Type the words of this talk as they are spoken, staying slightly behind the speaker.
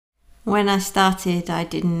When I started, I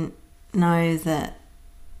didn't know that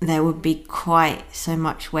there would be quite so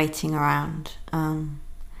much waiting around.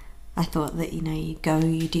 I thought that, you go,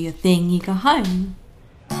 you do your thing, you go home.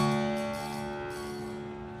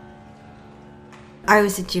 I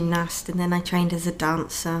was a gymnast and then I trained as a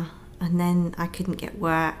dancer, and then I couldn't get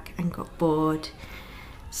work and got bored.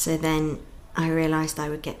 So then I realised I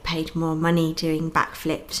would get paid more money doing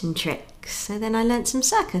backflips and tricks. So then I learnt some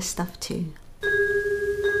circus stuff too.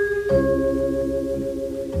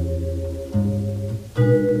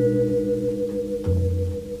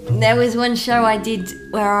 There was one show I did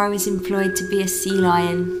where I was employed to be a sea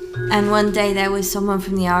lion, and one day there was someone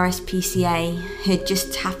from the RSPCA who'd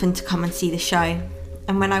just happened to come and see the show.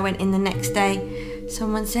 And when I went in the next day,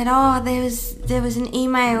 someone said, there was an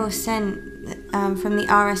email sent from the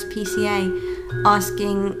RSPCA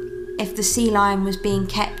asking if the sea lion was being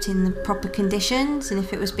kept in the proper conditions and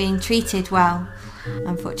if it was being treated well.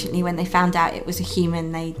 Unfortunately, when they found out it was a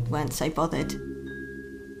human, they weren't so bothered.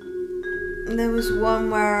 There was one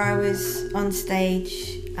where I was on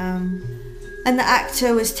stage and the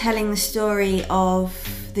actor was telling the story of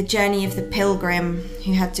the journey of the pilgrim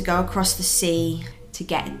who had to go across the sea to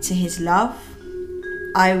get to his love.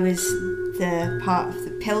 I was the part of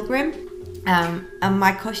the pilgrim, and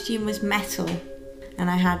my costume was metal, and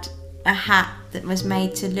I had a hat that was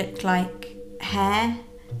made to look like hair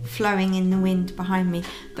flowing in the wind behind me,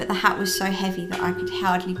 but the hat was so heavy that I could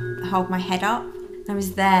hardly hold my head up. I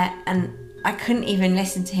was there and I couldn't even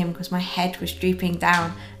listen to him because my head was drooping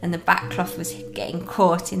down and the back cloth was getting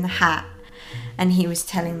caught in the hat. And he was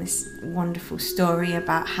telling this wonderful story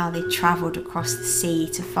about how they travelled across the sea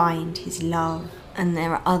to find his love. And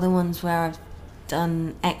there are other ones where I've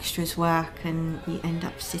done extras work and you end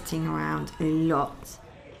up sitting around a lot.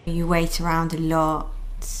 You wait around a lot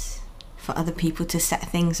for other people to set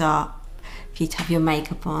things up. If you have your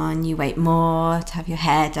makeup on, you wait more to have your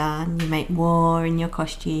hair done, you wait more in your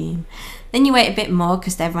costume. Then you wait a bit more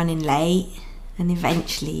because they're running late, and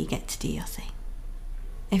eventually you get to do your thing.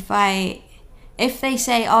 If they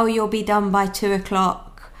say, oh, you'll be done by 2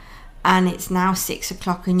 o'clock and it's now 6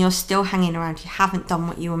 o'clock and you're still hanging around, you haven't done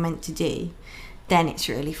what you were meant to do, then it's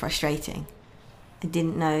really frustrating. I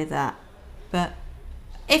didn't know that. But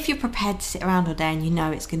if you're prepared to sit around all day and you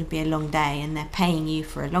know it's going to be a long day and they're paying you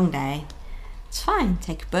for a long day, it's fine,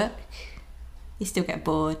 take a book. You still get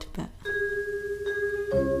bored, but...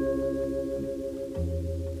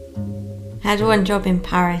 I had one job in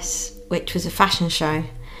Paris, which was a fashion show,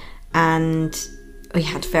 and we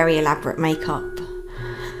had very elaborate makeup,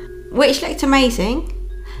 which looked amazing,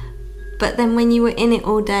 but then when you were in it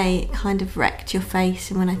all day, it kind of wrecked your face,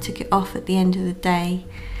 and when I took it off at the end of the day,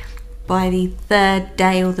 by the third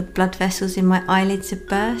day all the blood vessels in my eyelids had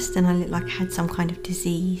burst and I looked like I had some kind of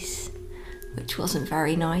disease, which wasn't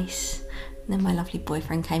very nice. And then my lovely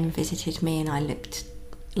boyfriend came and visited me and I looked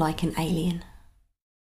like an alien.